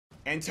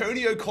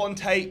Antonio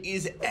Conte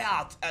is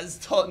out as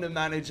Tottenham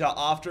manager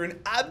after an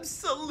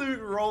absolute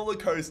roller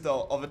coaster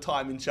of a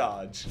time in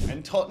charge.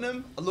 And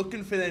Tottenham are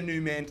looking for their new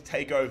man to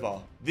take over.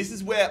 This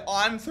is where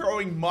I'm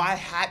throwing my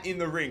hat in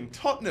the ring.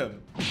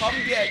 Tottenham, come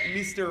get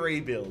Mr.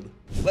 Rebuild.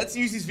 Let's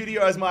use this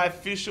video as my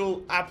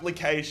official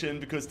application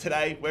because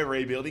today we're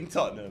rebuilding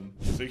Tottenham.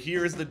 So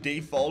here is the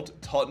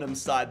default Tottenham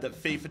side that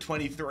FIFA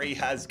 23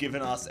 has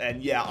given us.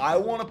 And yeah, I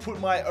want to put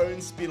my own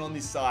spin on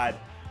this side.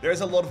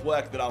 There's a lot of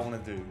work that I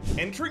want to do.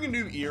 Entering a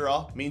new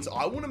era means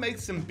I want to make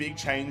some big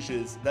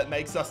changes that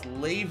makes us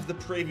leave the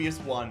previous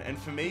one.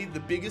 And for me, the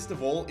biggest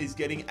of all is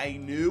getting a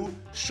new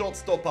shot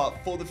stopper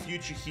for the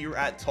future here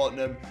at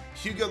Tottenham.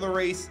 Hugo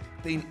Lloris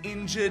been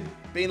injured,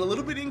 being a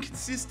little bit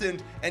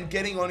inconsistent and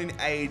getting on in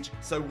age.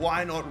 So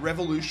why not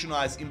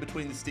revolutionize in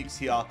between the sticks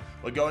here?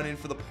 We're going in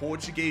for the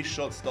Portuguese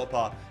shot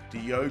stopper,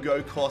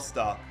 Diogo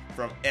Costa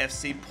from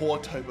FC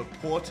Porto. But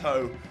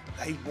Porto,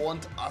 they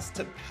want us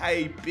to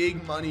pay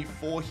big money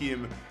for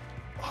him.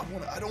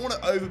 I don't want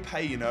to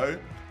overpay, you know.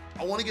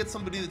 I want to get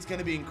somebody that's going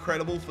to be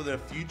incredible for the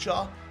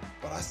future,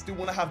 but I still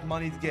want to have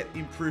money to get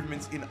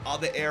improvements in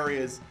other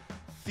areas.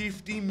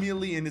 50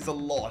 million is a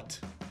lot.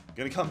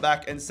 Gonna come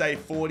back and say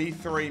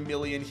 43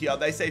 million here.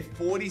 They say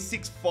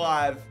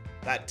 46.5.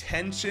 That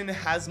tension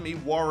has me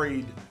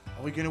worried.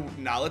 Are we gonna,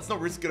 nah, let's not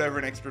risk it over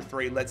an extra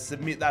 3. Let's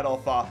submit that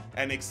offer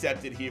and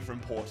accept it here from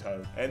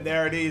Porto. And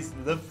there it is,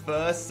 the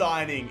first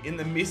signing in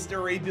the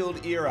Mr.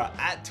 Rebuild era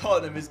at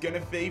Tottenham is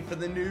gonna be for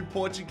the new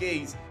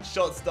Portuguese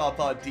shot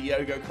stopper,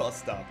 Diogo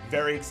Costa.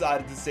 Very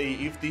excited to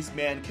see if this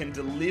man can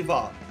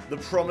deliver the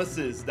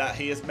promises that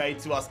he has made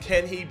to us.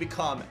 Can he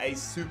become a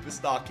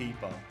superstar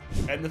keeper?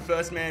 And the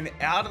first man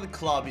out of the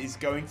club is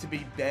going to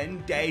be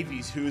Ben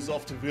Davies, who is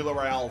off to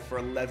Villarreal for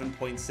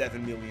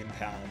 £11.7 million.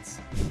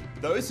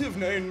 Those who have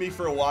known me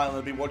for a while and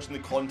have been watching the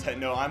content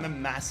know I'm a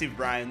massive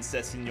Ryan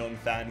Sessegnon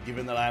fan,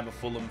 given that I am a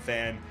Fulham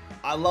fan.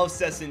 I love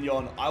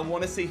Sessegnon. I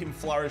want to see him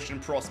flourish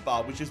and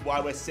prosper, which is why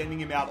we're sending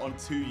him out on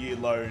 2-year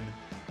loan.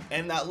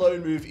 And that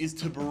loan move is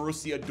to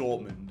Borussia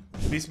Dortmund.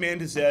 This man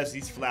deserves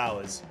these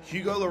flowers.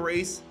 Hugo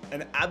Lloris,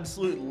 an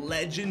absolute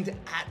legend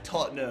at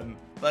Tottenham,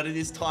 but it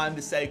is time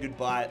to say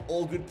goodbye.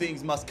 All good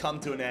things must come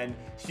to an end.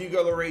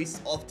 Hugo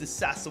Lloris off to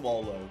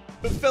Sassuolo.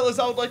 But fellas,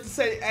 I would like to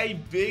say a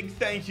big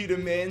thank you to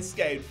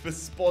Manscaped for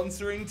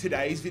sponsoring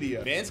today's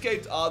video.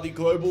 Manscaped are the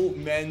global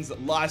men's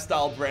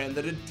lifestyle brand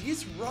that are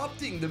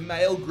disrupting the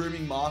male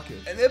grooming market.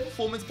 And their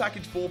Performance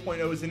Package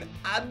 4.0 is an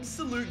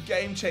absolute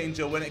game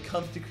changer when it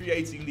comes to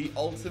creating the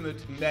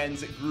ultimate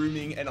men's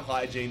grooming and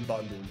hygiene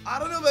bundle. I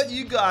don't know about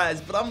you guys,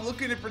 but I'm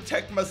looking to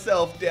protect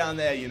myself down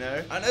there, you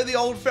know? I know the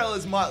old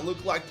fellas might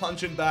look like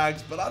punching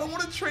bags, but I don't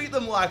want to treat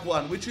them like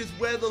one, which is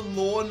where the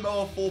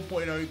Lawnmower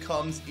 4.0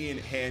 comes in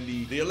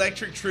handy. The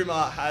electric trimmer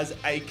has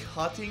a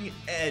cutting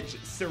edge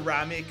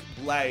ceramic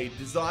blade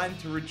designed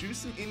to reduce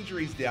some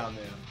injuries down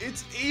there.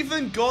 It's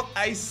even got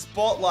a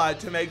spotlight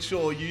to make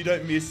sure you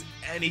don't miss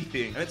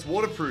anything. And it's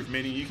waterproof,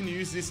 meaning you can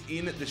use this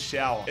in the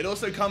shower. It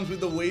also comes with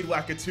the Weed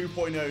Whacker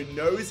 2.0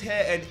 nose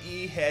hair and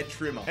ear hair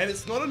trimmer. And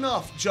it's not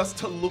enough just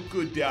to look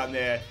good down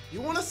there.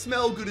 You want to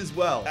smell good as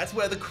well. That's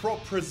where the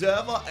Crop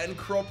Preserver and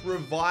Crop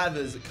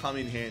Revivers come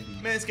in handy.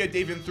 Manscaped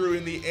even threw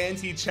in the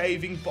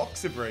anti-chaving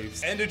boxer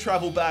briefs and a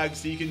travel bag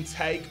so you can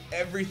take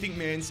everything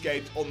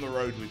Manscaped on the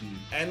road with you.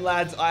 And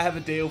lads, I have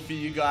a deal for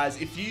you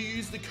guys. If you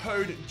use the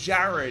code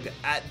JARRAD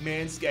at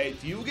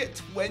Manscaped, you'll get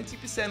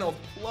 20% off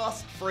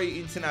plus free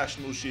international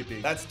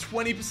shipping. That's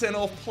 20%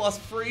 off plus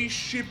free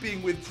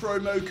shipping with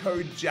promo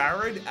code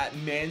JARRAD at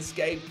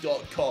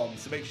manscaped.com.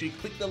 So make sure you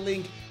click the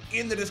link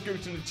in the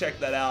description to check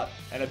that out.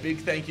 And a big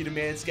thank you to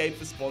Manscaped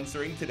for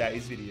sponsoring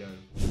today's video.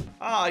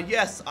 Ah,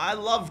 yes, I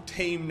love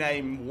team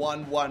name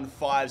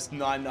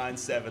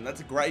 115997.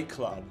 That's a great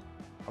club.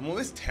 I'm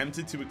almost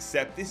tempted to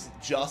accept this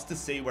just to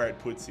see where it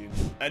puts him.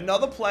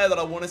 Another player that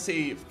I want to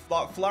see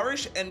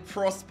flourish and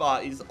prosper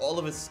is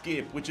Oliver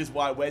Skip, which is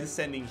why we're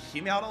sending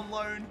him out on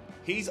loan.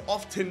 He's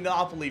off to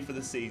Napoli for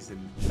the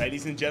season.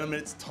 Ladies and gentlemen,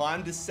 it's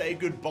time to say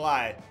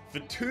goodbye for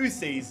 2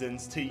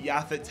 seasons to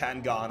Yaphet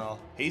Tangana.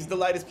 He's the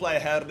latest player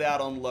headed out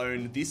on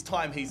loan. This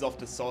time he's off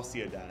to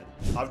Sociedad.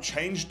 I've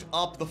changed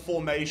up the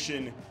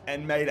formation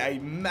and made a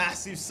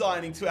massive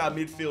signing to our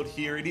midfield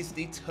here. It is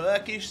the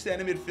Turkish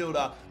center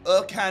midfielder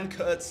Erkan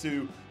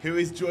Kurtsu, who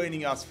is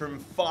joining us from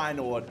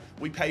Feyenoord.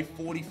 We pay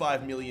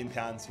 £45 million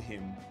for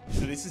him.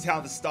 So this is how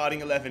the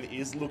starting 11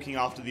 is looking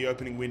after the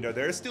opening window.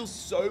 There is still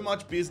so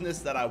much business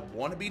that I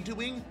want to be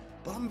doing,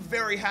 but I'm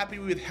very happy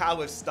with how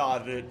we've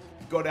started it.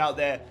 We've got out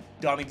there,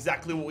 done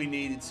exactly what we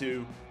needed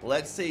to.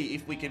 Let's see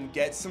if we can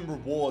get some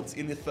rewards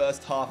in the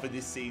first half of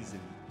this season.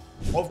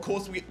 Of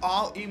course, we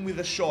are in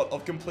with a shot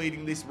of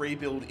completing this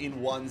rebuild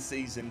in 1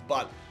 season,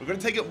 but we're going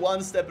to take it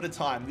one step at a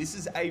time. This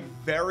is a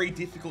very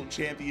difficult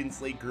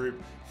Champions League group.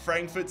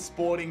 Frankfurt,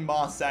 Sporting,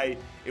 Marseille.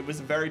 It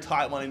was a very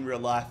tight one in real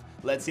life.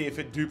 Let's see if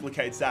it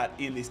duplicates that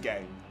in this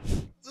game.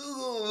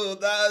 Ooh,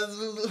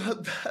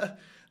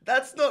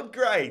 that's not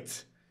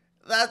great.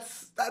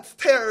 That's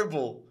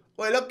terrible.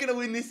 We're not going to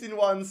win this in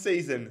 1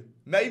 season.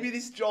 Maybe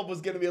this job was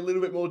going to be a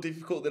little bit more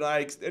difficult than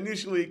I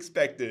initially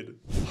expected.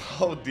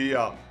 Oh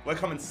dear, we're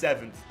coming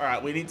 7th. All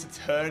right, we need to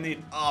turn it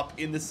up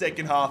in the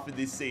second half of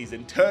this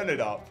season. Turn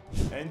it up.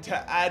 And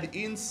to add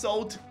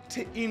insult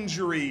to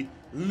injury,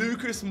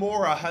 Lucas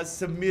Moura has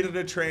submitted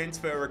a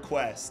transfer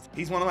request.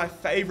 He's one of my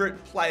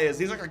favorite players.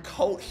 He's like a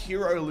cult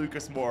hero,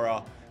 Lucas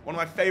Moura. One of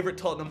my favorite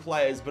Tottenham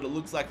players, but it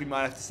looks like we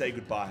might have to say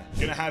goodbye.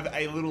 Gonna have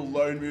a little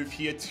loan move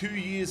here, 2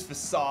 years for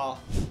Sarr.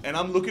 And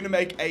I'm looking to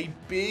make a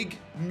big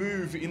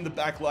move in the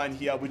back line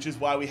here, which is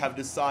why we have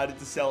decided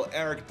to sell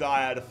Eric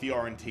Dyer to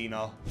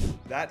Fiorentina.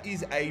 That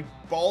is a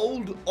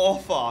bold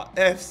offer,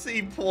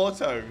 FC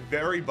Porto,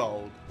 very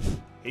bold.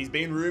 He's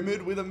been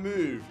rumored with a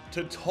move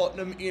to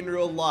Tottenham in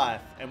real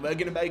life, and we're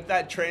gonna make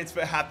that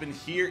transfer happen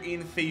here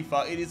in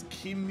FIFA. It is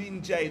Kim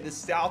Min-jae, the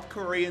South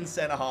Korean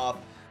centre-half,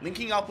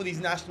 linking up with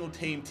his national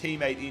team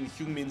teammate in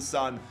Heung-min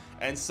Son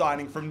and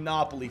signing from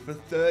Napoli for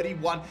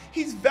 31.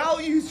 His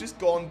value's just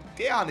gone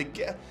down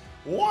again.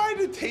 Why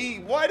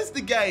does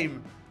the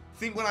game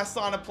think when I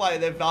sign a player,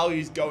 their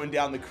value's going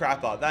down the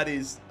crapper? That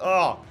is,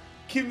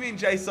 Kim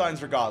Min-jae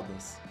signs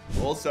regardless.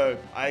 Also,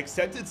 I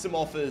accepted some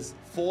offers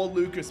for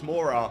Lucas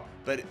Moura,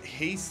 but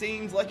he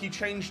seems like he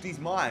changed his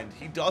mind.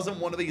 He doesn't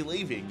want to be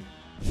leaving.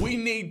 We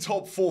need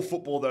top 4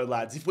 football though,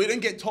 lads. If we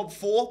don't get top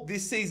 4,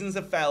 this season's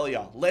a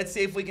failure. Let's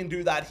see if we can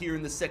do that here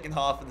in the second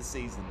half of the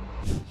season.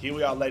 Here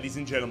we are, ladies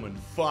and gentlemen.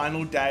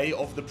 Final day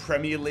of the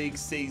Premier League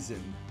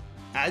season.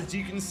 As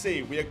you can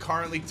see, we are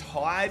currently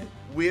tied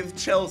with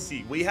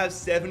Chelsea. We have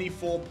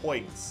 74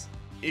 points.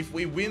 If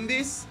we win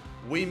this,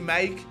 we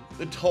make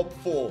the top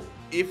 4.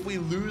 If we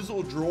lose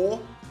or draw,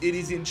 it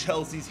is in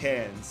Chelsea's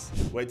hands.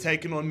 We're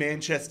taking on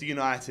Manchester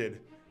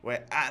United.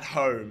 We're at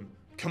home.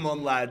 Come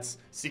on, lads.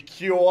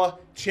 Secure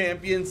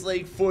Champions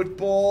League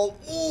football.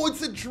 Oh,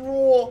 it's a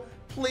draw.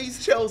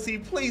 Please, Chelsea.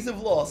 Please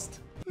have lost.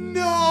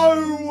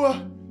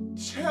 No!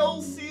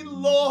 Chelsea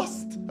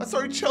lost.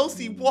 Sorry,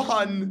 Chelsea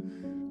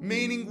won.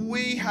 Meaning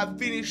we have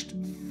finished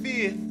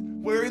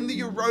 5th. We're in the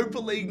Europa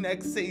League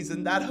next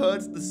season. That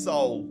hurts the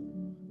soul.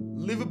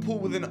 Liverpool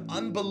with an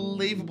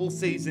unbelievable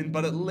season,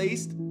 but at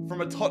least from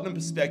a Tottenham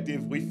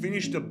perspective, we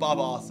finished above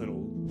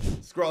Arsenal.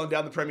 Scrolling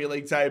down the Premier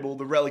League table,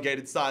 the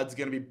relegated sides are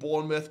going to be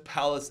Bournemouth,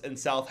 Palace, and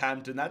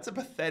Southampton. That's a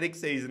pathetic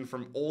season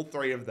from all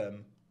 3 of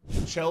them.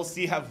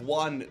 Chelsea have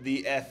won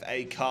the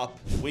FA Cup.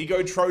 We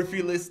go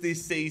trophyless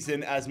this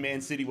season as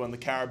Man City won the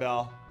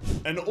Carabao.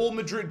 An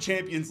all-Madrid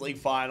Champions League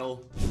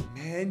final.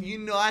 Man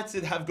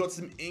United have got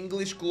some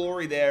English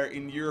glory there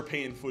in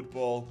European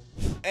football.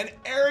 And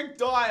Eric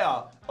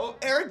Dyer. Oh,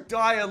 Eric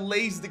Dyer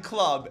leaves the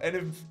club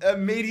and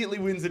immediately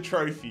wins a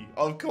trophy,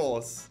 of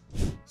course.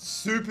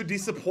 Super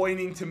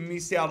disappointing to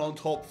miss out on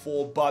top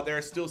 4, but there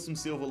are still some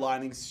silver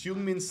linings.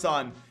 Heung-min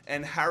Son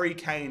and Harry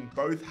Kane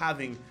both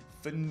having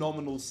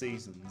phenomenal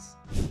seasons.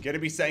 Gonna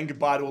be saying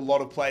goodbye to a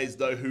lot of players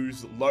though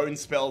whose loan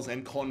spells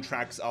and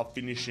contracts are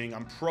finishing.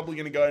 I'm probably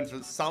gonna go in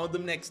for some of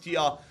them next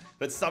year,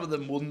 but some of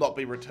them will not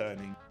be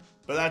returning.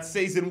 But that's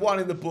season 1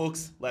 in the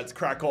books. Let's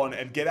crack on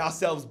and get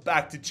ourselves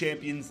back to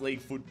Champions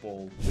League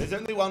football. There's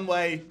only one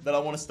way that I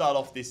want to start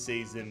off this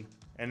season,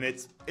 and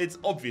it's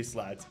obvious,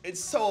 lads.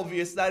 It's so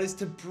obvious. That is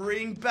to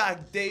bring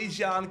back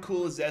Dejan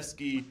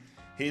Kulusevski.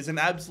 He's an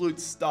absolute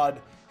stud.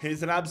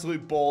 He's an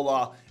absolute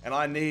baller, and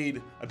I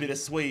need a bit of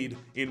Swede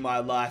in my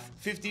life.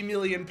 £50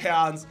 million.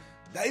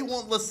 They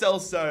want Lo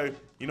Celso.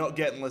 You're not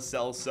getting Lo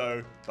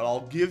Celso, but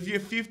I'll give you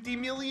 £50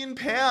 million.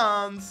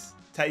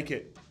 Take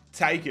it.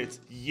 Take it.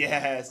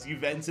 Yes,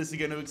 Juventus are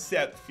going to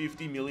accept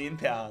 £50 million.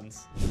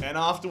 And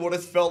after what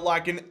has felt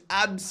like an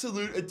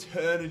absolute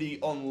eternity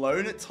on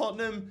loan at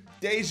Tottenham,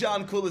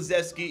 Dejan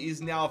Kulusevski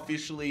is now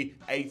officially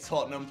a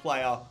Tottenham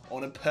player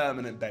on a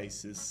permanent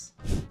basis.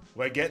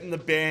 We're getting the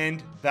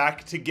band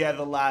back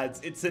together, lads.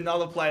 It's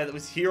another player that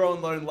was here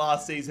on loan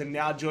last season,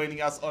 now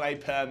joining us on a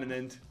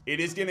permanent.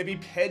 It is going to be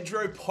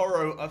Pedro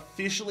Porro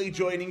officially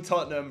joining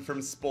Tottenham from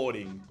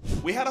Sporting.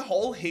 We had a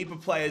whole heap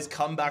of players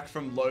come back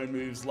from loan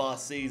moves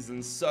last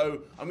season,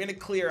 so I'm going to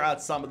clear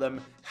out some of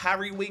them.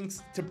 Harry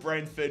Winks to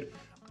Brentford.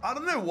 I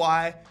don't know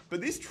why,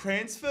 but this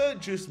transfer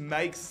just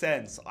makes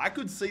sense. I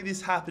could see this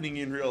happening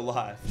in real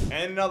life.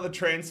 And another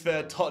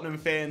transfer Tottenham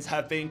fans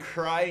have been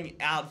crying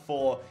out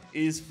for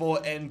is for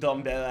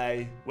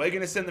Ndombele. We're going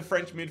to send the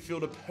French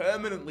midfielder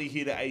permanently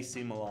here to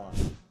AC Milan.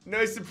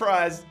 No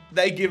surprise,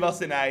 they give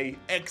us an A.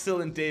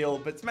 Excellent deal,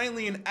 but it's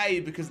mainly an A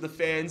because the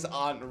fans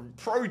aren't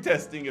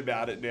protesting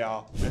about it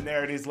now. And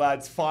there it is,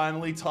 lads.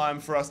 Finally time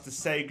for us to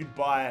say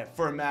goodbye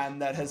for a man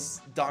that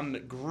has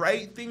done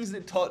great things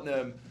at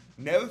Tottenham.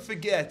 Never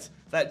forget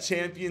that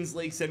Champions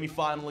League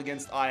semi-final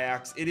against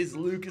Ajax. It is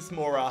Lucas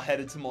Moura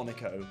headed to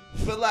Monaco.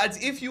 But lads,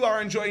 if you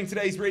are enjoying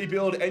today's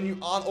rebuild and you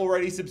aren't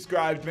already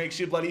subscribed, make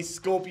sure bloody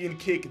scorpion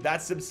kick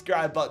that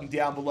subscribe button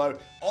down below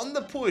on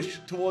the push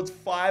towards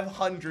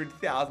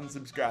 500,000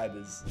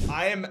 subscribers.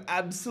 I am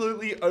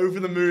absolutely over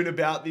the moon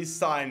about this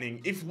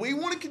signing. If we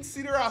want to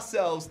consider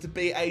ourselves to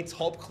be a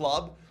top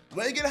club,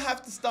 we're going to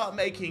have to start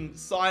making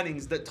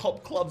signings that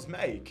top clubs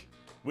make.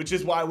 Which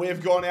is why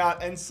we've gone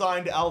out and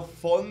signed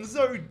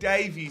Alphonso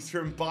Davies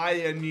from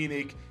Bayern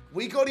Munich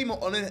we got him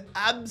on an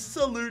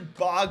absolute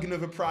bargain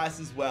of a price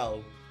as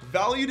well.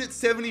 Valued at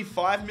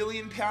 £75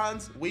 million,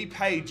 we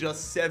paid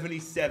just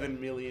 £77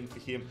 million for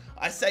him.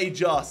 I say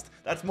just,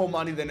 that's more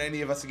money than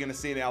any of us are going to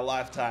see in our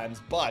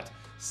lifetimes, but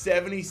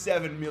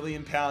 £77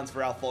 million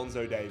for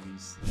Alphonso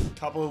Davies. A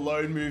couple of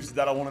loan moves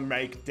that I want to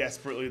make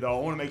desperately though.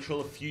 I want to make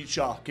sure the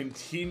future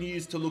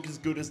continues to look as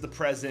good as the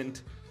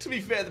present. To be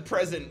fair, the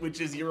present,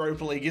 which is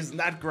Europa League, isn't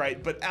that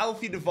great, but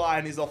Alfie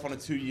Devine is off on a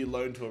 2-year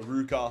loan to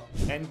Aruca,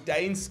 and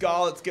Dane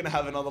Scarlett's going to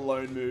have another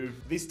loan move.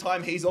 This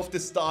time he's off to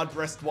Stade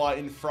Brestois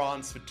in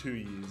France for 2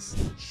 years.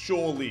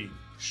 Surely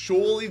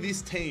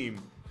this team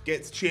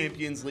gets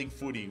Champions League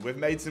footy. We've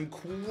made some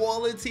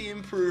quality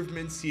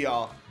improvements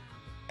here,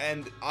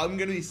 and I'm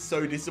going to be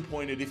so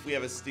disappointed if we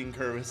have a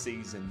stinker of a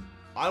season.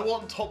 I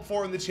want top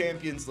 4 in the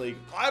Champions League.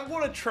 I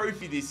want a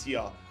trophy this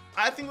year.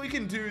 I think we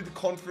can do the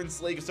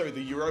Conference League, sorry,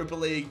 the Europa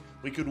League.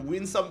 We could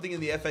win something in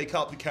the FA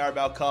Cup, the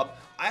Carabao Cup.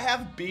 I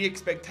have big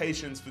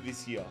expectations for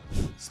this year.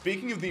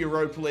 Speaking of the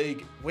Europa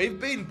League, we've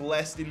been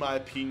blessed, in my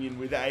opinion,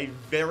 with a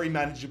very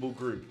manageable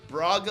group.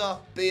 Braga,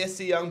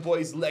 BSC Young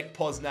Boys, Lech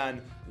Poznan.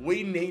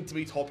 We need to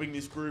be topping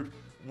this group.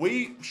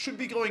 We should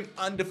be going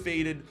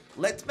undefeated.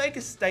 Let's make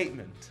a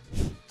statement.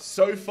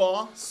 So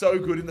far, so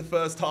good in the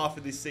first half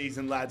of this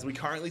season, lads. We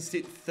currently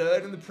sit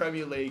 3rd in the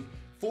Premier League.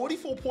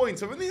 44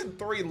 points. I've only had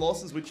 3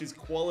 losses, which is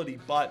quality,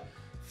 but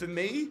for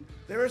me,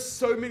 there are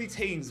so many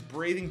teams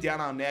breathing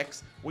down our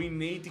necks. We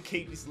need to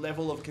keep this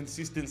level of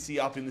consistency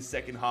up in the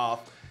second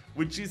half,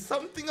 which is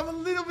something I'm a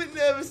little bit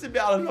nervous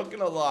about, I'm not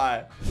gonna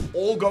lie.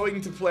 All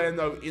going to plan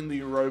though in the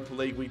Europa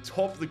League. We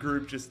top the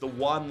group, just the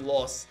 1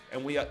 loss,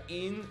 and we are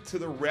into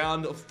the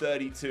round of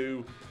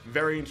 32.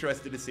 Very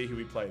interested to see who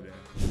we play there.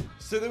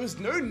 So there was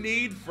no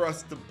need for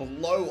us to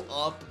blow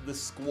up the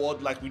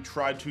squad like we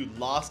tried to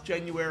last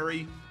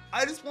January.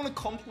 I just want to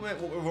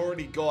complement what we've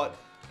already got,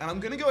 and I'm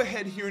going to go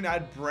ahead here and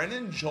add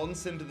Brennan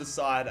Johnson to the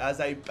side as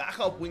a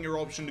backup winger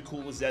option to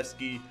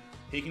Kulusevski.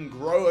 He can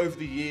grow over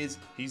the years.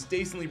 He's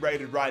decently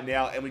rated right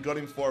now, and we got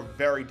him for a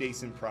very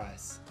decent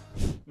price.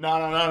 No.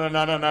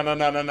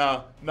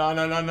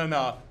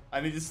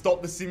 I need to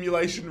stop the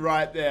simulation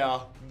right there.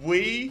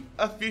 We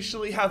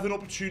officially have an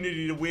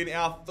opportunity to win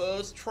our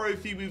first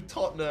trophy with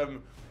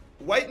Tottenham.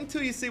 Wait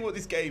until you see what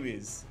this game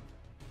is.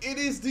 It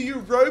is the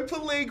Europa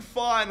League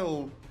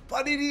final.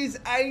 But it is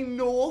a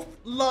North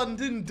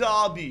London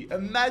derby.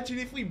 Imagine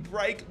if we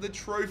break the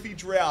trophy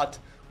drought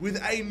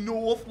with a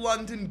North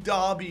London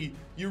derby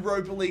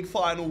Europa League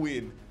final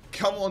win.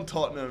 Come on,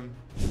 Tottenham.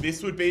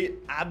 This would be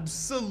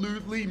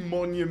absolutely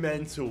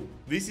monumental.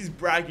 This is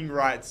bragging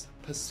rights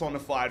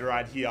personified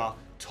right here.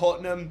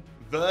 Tottenham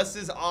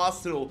versus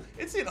Arsenal.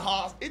 It's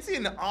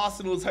in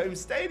Arsenal's home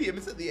stadium.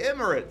 It's at the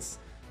Emirates.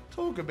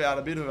 Talk about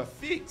a bit of a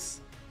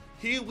fix.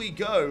 Here we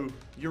go.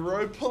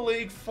 Europa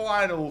League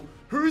final.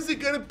 Who's it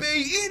going to be?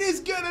 It is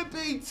going to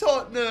be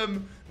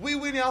Tottenham. We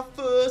win our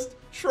first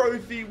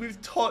trophy with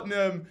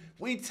Tottenham.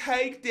 We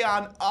take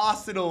down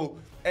Arsenal.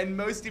 And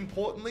most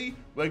importantly,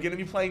 we're going to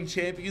be playing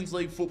Champions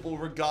League football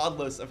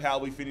regardless of how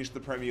we finish the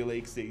Premier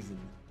League season.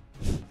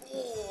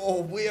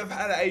 Oh, we have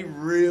had a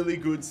really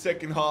good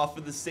second half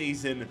of the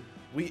season.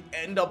 We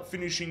end up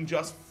finishing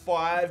just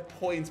 5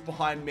 points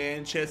behind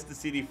Manchester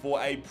City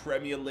for a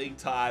Premier League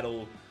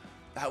title.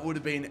 That would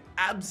have been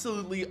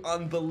absolutely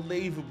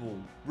unbelievable.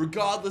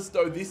 Regardless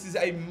though, this is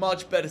a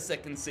much better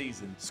second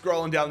season.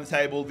 Scrolling down the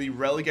table, the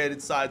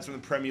relegated sides from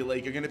the Premier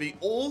League are going to be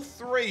all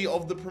 3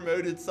 of the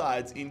promoted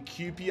sides in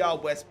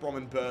QPR, West Brom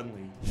and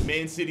Burnley.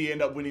 Man City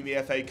end up winning the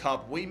FA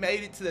Cup. We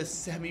made it to the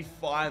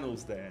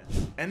semi-finals there.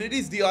 And it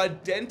is the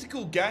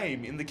identical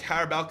game in the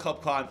Carabao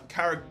Cup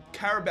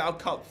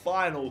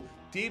final.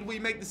 Did we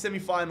make the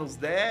semi-finals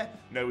there?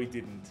 No, we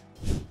didn't.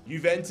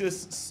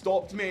 Juventus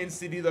stopped Man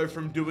City though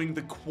from doing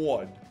the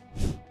quad.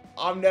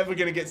 I'm never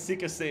going to get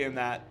sick of seeing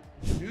that.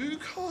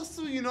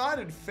 Newcastle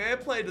United, fair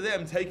play to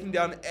them, taking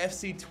down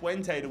FC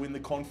Twente to win the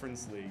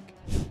Conference League.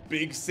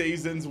 Big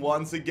seasons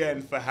once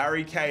again for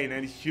Harry Kane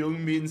and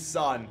Heung-min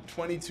Son.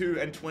 22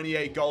 and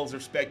 28 goals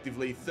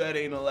respectively,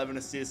 13 and 11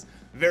 assists.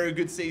 Very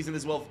good season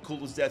as well for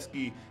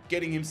Kulusevski,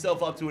 getting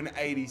himself up to an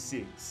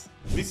 86.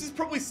 This is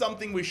probably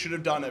something we should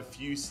have done a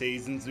few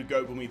seasons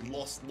ago when we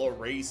lost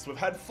Lloris. We've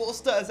had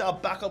Foster as our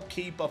backup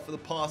keeper for the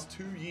past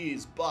 2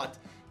 years, but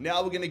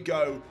now we're going to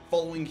go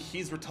following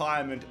his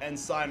retirement and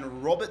sign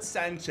Robert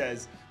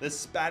Sanchez, the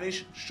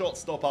Spanish shot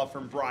stopper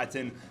from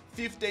Brighton.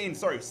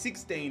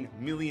 16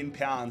 million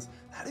pounds.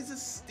 That is a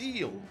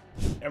steal.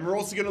 And we're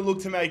also going to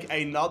look to make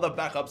another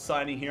backup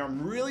signing here.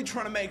 I'm really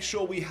trying to make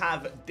sure we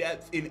have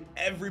depth in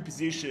every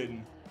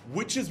position,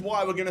 which is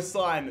why we're going to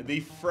sign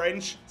the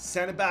French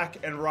centre back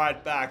and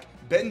right back,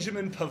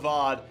 Benjamin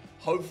Pavard.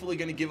 Hopefully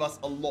going to give us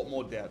a lot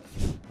more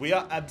depth. We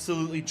are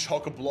absolutely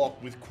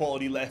chock-a-block with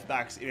quality left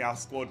backs in our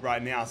squad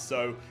right now.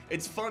 So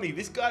it's funny,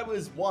 this guy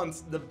was once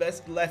the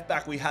best left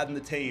back we had in the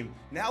team.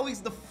 Now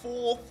he's the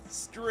 4th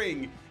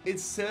string.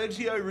 It's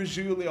Sergio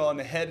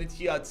Reguilón headed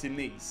here to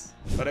Nice.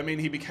 But I mean,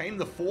 he became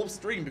the 4th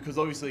string because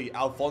obviously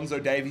Alphonso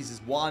Davies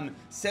is 1.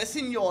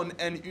 Sessegnon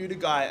and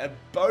Udegaard are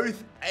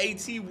both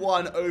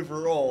 81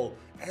 overall.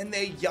 and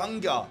they're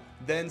younger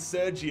than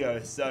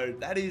Sergio. So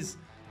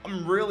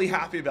I'm really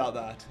happy about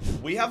that.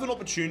 We have an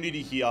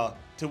opportunity here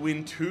to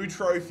win 2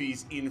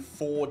 trophies in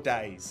 4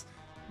 days.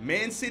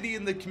 Man City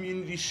in the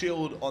Community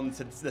Shield on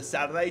the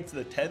Saturday to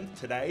the 10th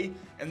today,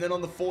 and then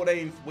on the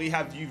 14th we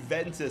have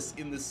Juventus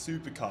in the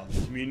Super Cup.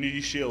 Community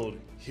Shield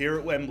here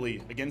at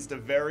Wembley against a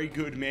very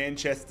good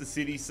Manchester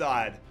City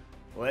side.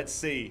 Let's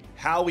see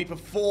how we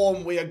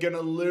perform. We are going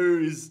to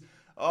lose.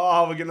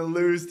 Oh, we're going to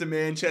lose to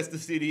Manchester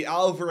City.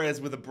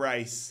 Alvarez with a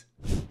brace.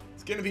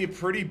 It's going to be a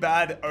pretty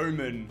bad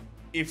omen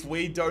if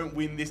we don't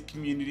win this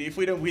community, if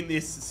we don't win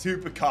this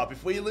Super Cup.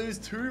 If we lose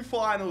 2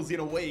 finals in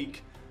a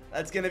week,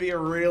 that's going to be a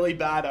really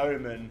bad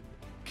omen.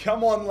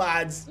 Come on,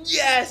 lads.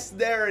 Yes,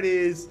 there it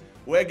is.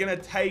 We're going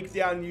to take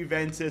down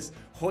Juventus.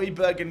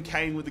 Højbjerg and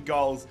Kane with the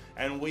goals.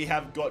 And we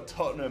have got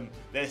Tottenham,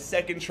 their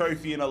 2nd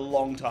trophy in a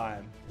long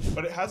time.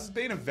 But it has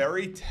been a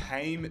very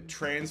tame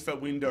transfer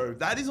window.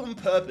 That is on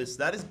purpose.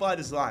 That is by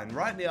design.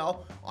 Right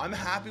now, I'm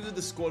happy with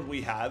the squad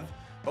we have.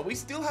 But we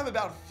still have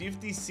about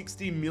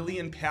 50-60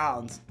 million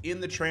pounds in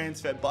the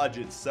transfer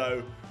budget.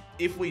 So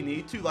if we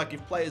need to, like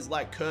if players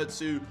like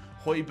Kurtzu,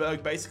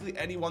 Højbjerg, basically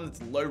anyone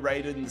that's low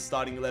rated in the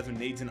starting 11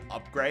 needs an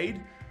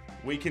upgrade,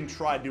 we can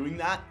try doing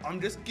that.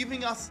 I'm just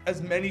giving us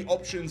as many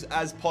options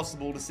as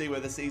possible to see where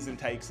the season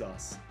takes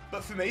us.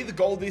 But for me, the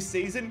goal this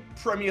season,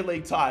 Premier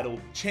League title,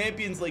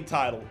 Champions League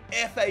title,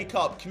 FA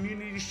Cup,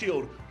 Community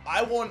Shield.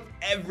 I want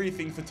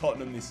everything for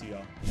Tottenham this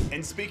year.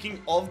 And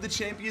speaking of the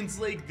Champions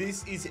League,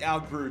 this is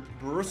our group.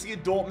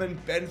 Borussia Dortmund,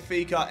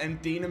 Benfica,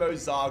 and Dinamo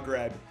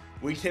Zagreb.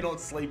 We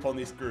cannot sleep on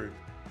this group.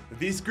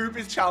 This group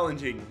is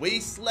challenging. We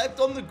slept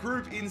on the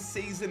group in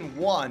season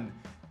 1,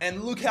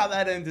 and look how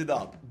that ended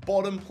up.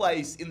 Bottom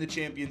place in the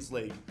Champions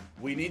League.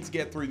 We need to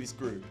get through this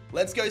group.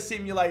 Let's go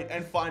simulate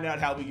and find out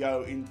how we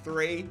go in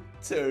 3,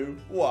 2,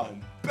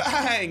 1.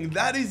 Bang!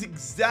 That is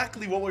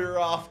exactly what we were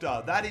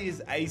after. That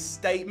is a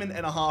statement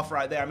and a half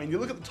right there. I mean, you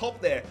look at the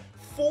top there,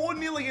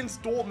 4-0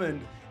 against Dortmund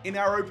in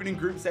our opening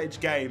group stage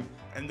game,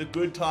 and the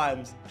good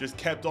times just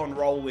kept on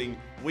rolling.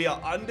 We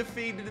are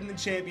undefeated in the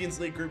Champions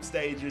League group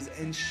stages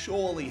and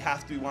surely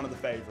have to be one of the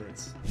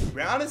favorites.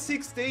 Round of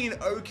 16,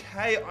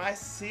 okay, I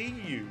see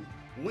you.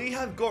 We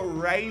have got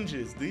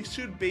Rangers. This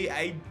should be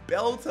a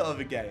belter of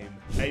a game.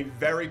 A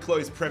very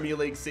close Premier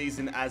League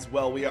season as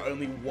well. We are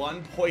only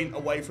 1 point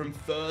away from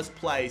first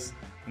place.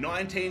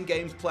 19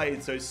 games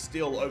played, so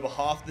still over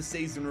half the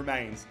season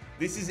remains.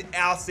 This is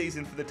our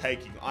season for the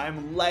taking. I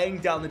am laying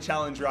down the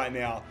challenge right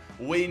now.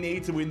 We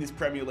need to win this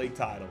Premier League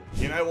title.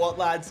 You know what,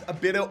 lads? A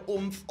bit of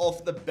oomph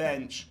off the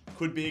bench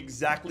could be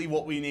exactly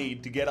what we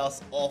need to get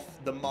us off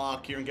the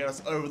mark here and get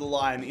us over the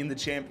line in the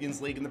Champions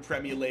League and the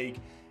Premier League.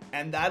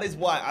 And that is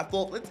why I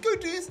thought, let's go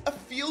do a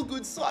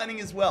feel-good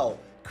signing as well.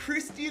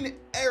 Christian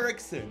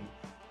Eriksen,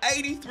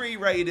 83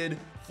 rated,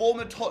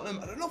 former Tottenham.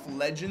 I don't know if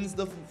legend's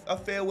a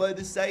fair word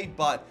to say,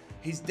 but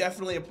he's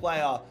definitely a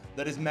player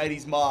that has made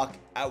his mark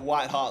at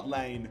White Hart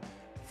Lane.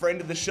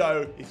 Friend of the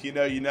show, if you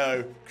know, you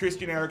know.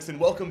 Christian Eriksen,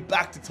 welcome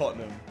back to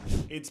Tottenham.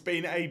 It's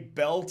been a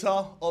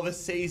belter of a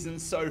season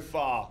so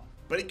far,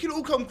 but it can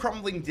all come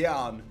crumbling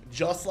down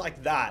just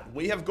like that.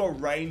 We have got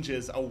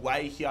Rangers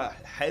away here,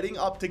 heading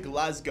up to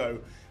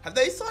Glasgow. Have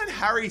they signed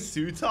Harry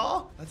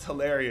Souttar? That's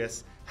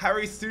hilarious.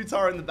 Harry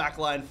Souttar in the back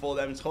line for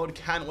them. Todd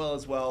Cantwell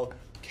as well.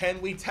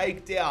 Can we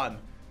take down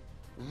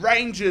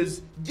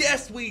Rangers?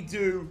 Yes, we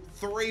do.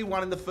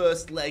 3-1 in the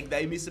first leg.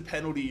 They miss a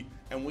penalty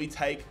and we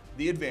take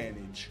the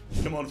advantage.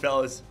 Come on,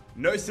 fellas.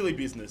 No silly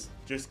business.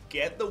 Just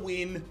get the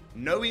win.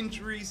 No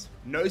injuries,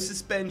 no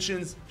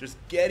suspensions. Just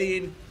get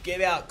in,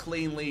 get out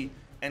cleanly,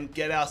 and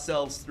get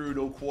ourselves through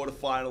to a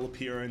quarterfinal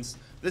appearance.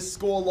 The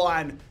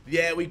scoreline,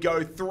 there we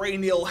go,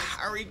 3-0,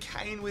 Harry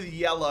Kane with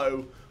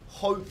yellow.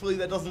 Hopefully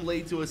that doesn't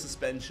lead to a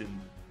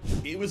suspension.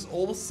 It was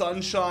all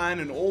sunshine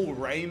and all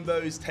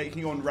rainbows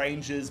taking on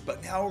Rangers,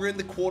 but now we're in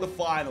the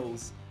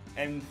quarterfinals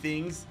and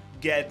things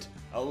get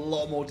a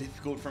lot more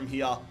difficult from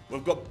here.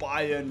 We've got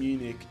Bayern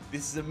Munich.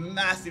 This is a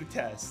massive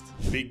test.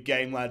 Big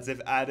game, lads.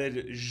 They've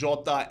added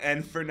Jota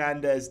and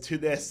Fernandez to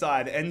their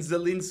side, and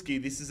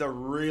Zielinski. This is a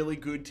really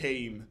good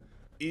team.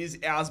 Is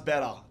ours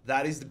better?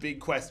 That is the big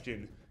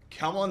question.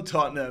 Come on,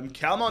 Tottenham.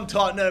 Come on,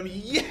 Tottenham.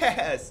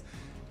 Yes!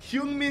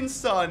 Heung-min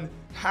Son,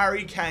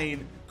 Harry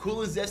Kane,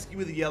 Kulusevski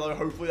with a yellow.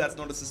 Hopefully that's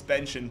not a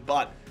suspension,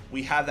 but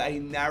we have a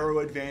narrow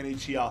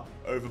advantage here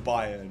over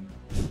Bayern.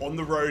 On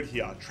the road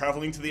here,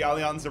 traveling to the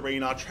Allianz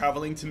Arena,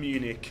 traveling to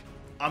Munich.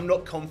 I'm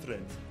not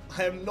confident.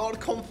 I am not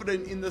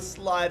confident in the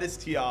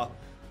slightest here.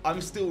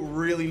 I'm still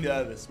really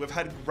nervous. We've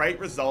had great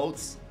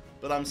results,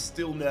 but I'm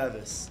still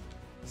nervous.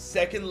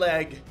 Second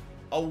leg,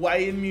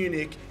 away in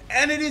Munich,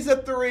 and it is a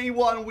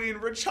 3-1 win.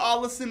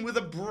 Richarlison with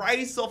a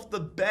brace off the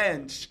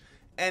bench,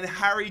 and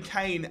Harry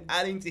Kane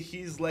adding to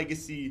his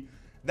legacy.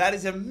 That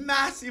is a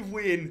massive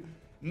win.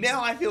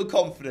 Now I feel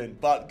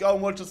confident, but go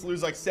and watch us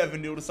lose like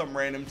 7-0 to some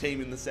random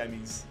team in the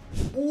semis.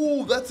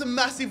 Ooh, that's a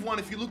massive one.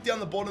 If you look down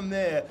the bottom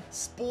there,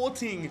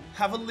 Sporting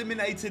have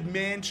eliminated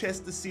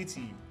Manchester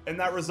City, and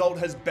that result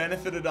has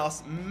benefited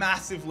us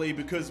massively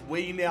because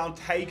we now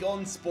take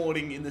on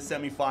Sporting in the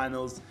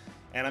semi-finals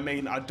And I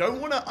mean, I don't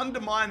want to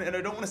undermine and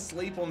I don't want to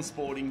sleep on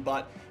Sporting,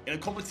 but in a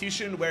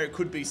competition where it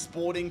could be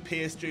Sporting,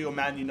 PSG or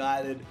Man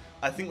United,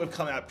 I think we've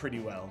come out pretty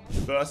well.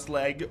 First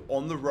leg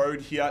on the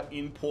road here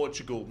in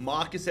Portugal.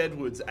 Marcus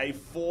Edwards, a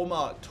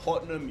former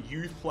Tottenham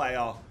youth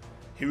player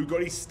who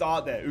got his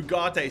start there.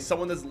 Ugarte,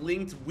 someone that's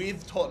linked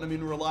with Tottenham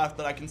in real life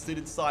that I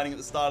considered signing at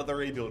the start of the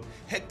rebuild.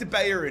 Hector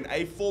Bellerin,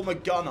 a former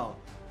gunner.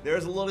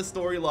 There's a lot of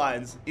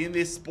storylines in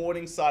this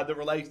Sporting side that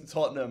relate to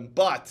Tottenham,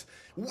 but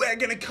we're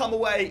going to come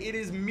away. It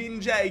is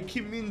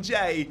Kim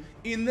Min-jae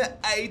in the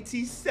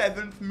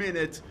 87th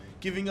minute,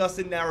 giving us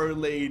a narrow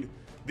lead.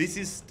 This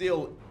is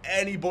still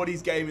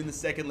anybody's game in the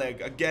second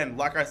leg. Again,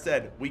 like I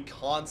said, we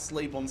can't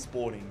sleep on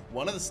Sporting.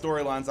 One of the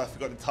storylines I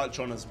forgot to touch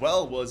on as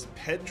well was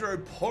Pedro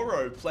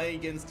Porro playing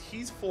against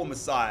his former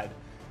side.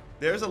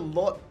 There's a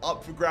lot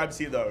up for grabs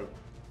here though.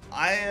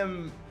 I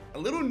am a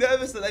little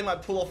nervous that they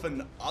might pull off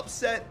an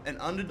upset, an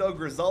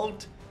underdog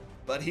result,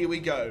 but here we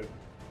go.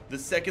 The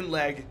second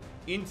leg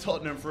in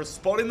Tottenham for a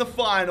spot in the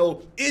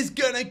final is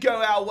gonna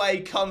go our way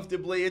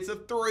comfortably. It's a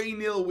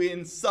 3-0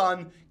 win.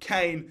 Son,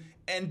 Kane,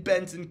 and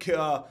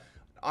Bentancur.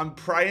 I'm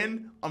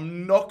praying,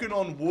 I'm knocking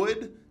on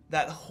wood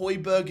that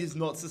Højbjerg is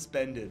not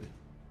suspended.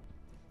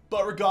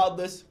 But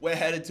regardless, we're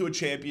headed to a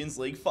Champions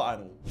League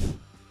final.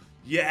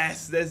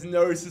 Yes, there's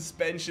no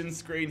suspension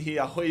screen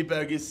here.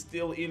 Højbjerg is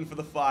still in for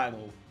the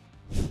final.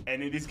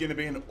 And it is going to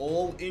be an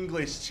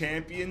all-English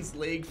Champions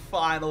League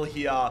final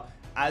here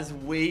as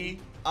we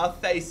are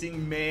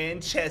facing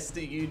Manchester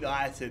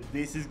United.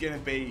 This is going to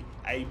be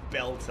a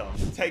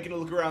belter. Taking a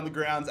look around the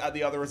grounds at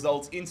the other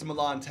results. Inter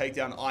Milan take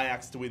down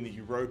Ajax to win the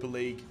Europa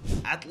League.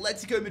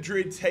 Atletico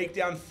Madrid take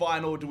down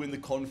Feyenoord to win the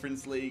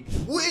Conference League.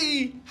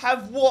 We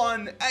have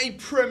won a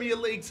Premier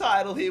League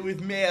title here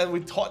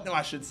with Tottenham,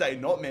 I should say,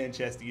 not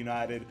Manchester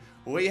United.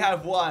 We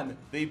have won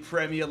the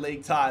Premier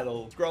League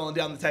title. Scrolling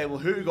down the table,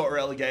 who got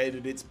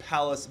relegated? It's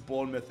Palace,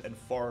 Bournemouth, and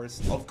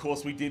Forest. Of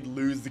course, we did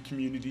lose the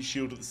Community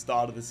Shield at the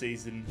start of the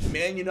season.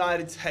 Man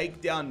United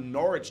take down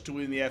Norwich to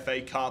win the FA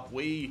Cup.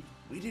 We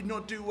did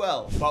not do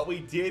well, but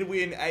we did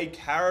win a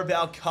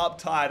Carabao Cup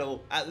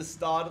title at the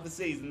start of the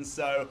season.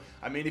 So,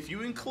 I mean, if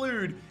you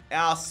include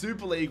our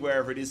Super League,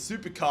 wherever it is,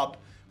 Super Cup,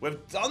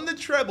 we've done the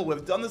treble.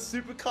 We've done the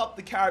Super Cup,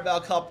 the Carabao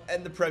Cup,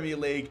 and the Premier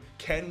League.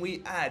 Can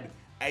we add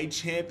a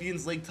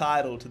Champions League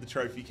title to the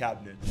trophy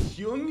cabinet?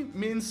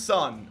 Heung-min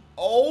Son.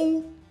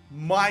 Oh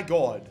my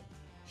God.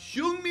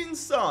 Heung-min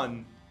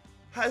Son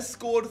has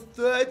scored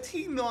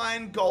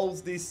 39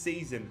 goals this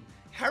season.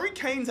 Harry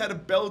Kane's had a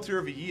belter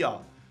of a year.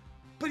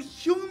 But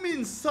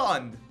Heung-min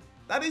Son,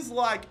 that is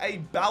like a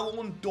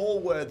Ballon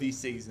d'Or worthy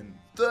season.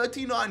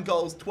 39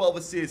 goals, 12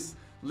 assists.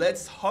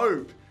 Let's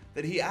hope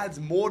that he adds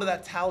more to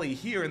that tally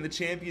here in the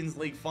Champions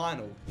League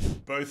final.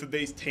 Both of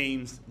these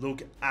teams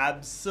look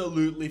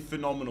absolutely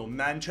phenomenal.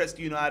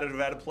 Manchester United have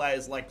added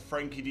players like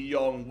Frankie de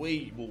Jong.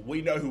 We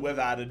know who we've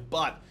added,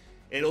 but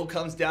it all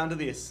comes down to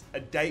this: a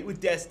date with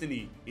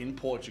destiny in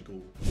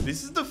Portugal.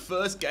 This is the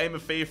first game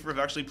of FIFA I've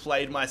actually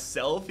played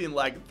myself in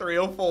like 3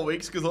 or 4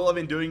 weeks, because all I've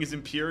been doing is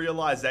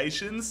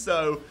imperialization.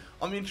 So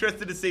I'm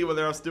interested to see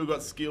whether I've still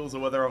got skills or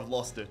whether I've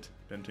lost it.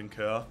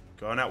 Bentancur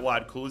going out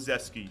wide.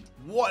 Kulusevski.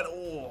 What?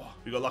 Oh,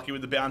 we got lucky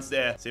with the bounce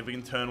there. See if we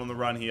can turn on the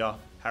run here.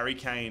 Harry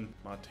Kane.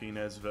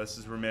 Martinez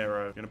versus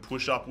Romero. Gonna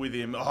push up with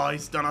him. Oh,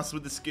 he's done us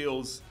with the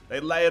skills. They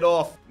lay it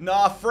off.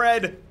 Nah,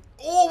 Fred.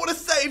 Oh, what a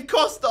save,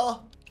 Costa.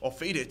 Oh,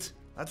 feed it.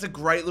 That's a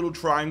great little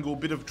triangle,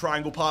 bit of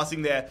triangle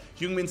passing there.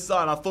 Heung-min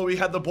Son, I thought we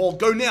had the ball.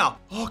 Go now.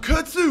 Oh,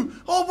 Kurtzu.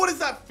 Oh, what is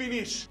that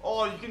finish?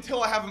 Oh, you can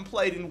tell I haven't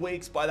played in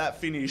weeks by that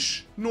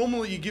finish.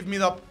 Normally, you give me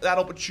that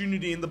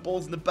opportunity and the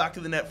ball's in the back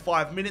of the net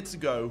 5 minutes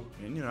ago.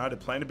 And, you know, they're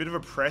playing a bit of a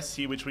press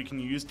here, which we can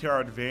use to our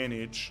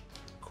advantage.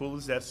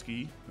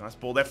 Kulusevski. Nice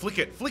ball there. Flick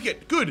it. Flick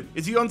it. Good.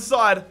 Is he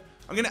onside?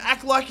 I'm going to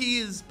act like he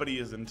is, but he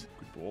isn't.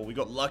 Good ball. We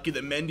got lucky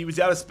that Mendy was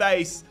out of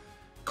space.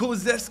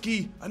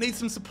 Kulusevski, I need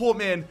some support,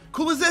 man.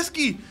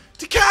 Kulusevski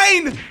to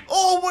Kane.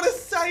 Oh, what a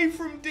save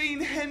from Dean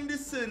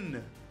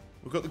Henderson.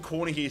 We've got the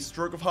corner here.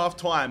 Stroke of half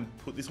time.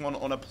 Put this one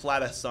on a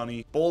platter,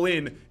 Sonny. Ball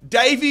in.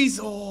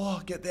 Davies.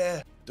 Oh, get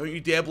there. Don't you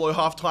dare blow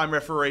half time,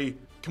 referee.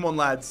 Come on,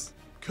 lads.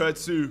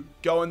 Kurtzu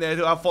going there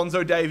to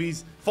Alphonso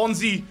Davies.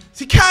 Fonzie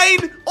to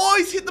Kane. Oh,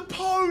 he's hit the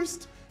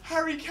post.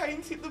 Harry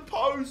Kane's hit the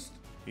post.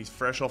 He's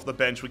fresh off the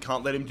bench. We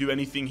can't let him do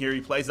anything here.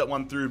 He plays that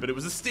one through, but it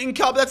was a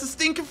stinker. But that's a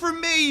stinker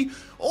from me.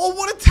 Oh,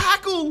 what a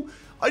tackle.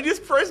 I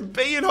just pressed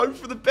B and hope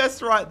for the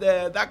best right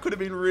there. That could have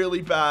been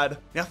really bad.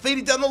 Now feed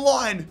it down the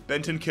line.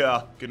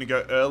 Bentancur gonna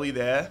go early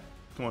there.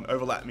 Come on,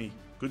 overlap me.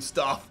 Good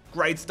stuff.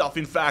 Great stuff,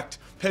 in fact.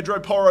 Pedro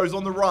Porro's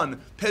on the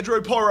run.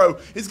 Pedro Porro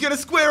is gonna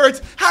square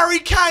it. Harry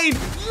Kane,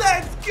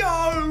 let's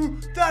go.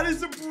 That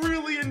is a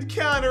brilliant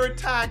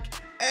counter-attack.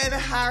 And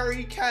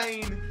Harry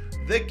Kane,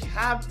 the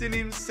captain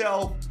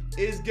himself,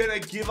 is gonna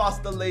give us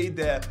the lead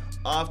there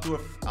after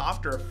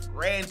a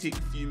frantic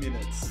few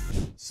minutes.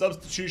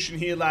 Substitution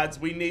here, lads.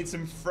 We need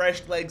some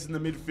fresh legs in the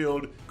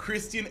midfield.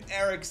 Christian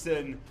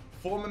Eriksen,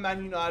 former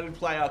Man United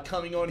player,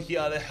 coming on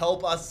here to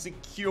help us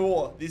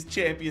secure this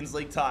Champions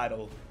League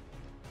title.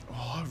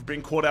 Oh, I've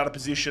been caught out of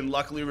position.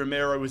 Luckily,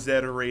 Romero was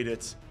there to read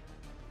it.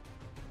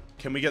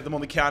 Can we get them on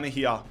the counter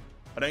here?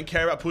 I don't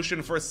care about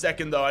pushing for a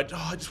second, though. I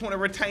just want to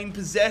retain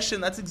possession.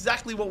 That's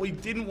exactly what we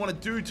didn't want to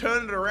do.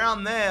 Turn it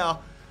around there.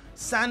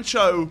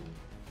 Sancho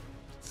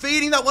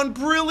feeding that one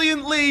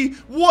brilliantly.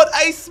 What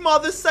a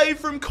smother save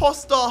from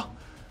Costa.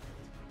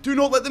 Do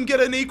not let them get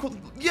an equal.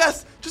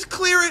 Yes, just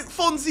clear it,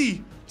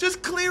 Fonzie.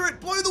 Just clear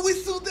it. Blow the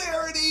whistle.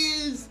 There it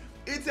is.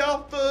 It's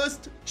our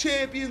first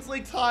Champions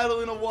League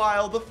title in a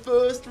while. The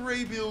first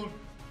rebuild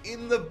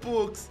in the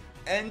books.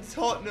 And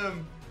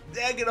Tottenham,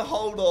 they're going to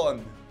hold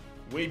on.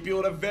 We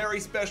built a very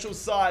special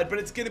side, but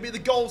it's going to be the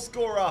goal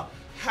scorer,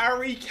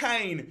 Harry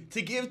Kane,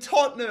 to give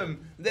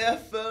Tottenham their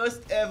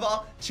first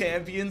ever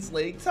Champions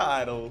League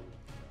title.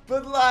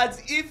 But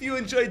lads, if you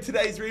enjoyed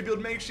today's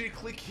rebuild, make sure you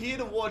click here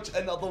to watch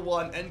another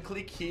one and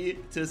click here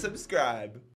to subscribe.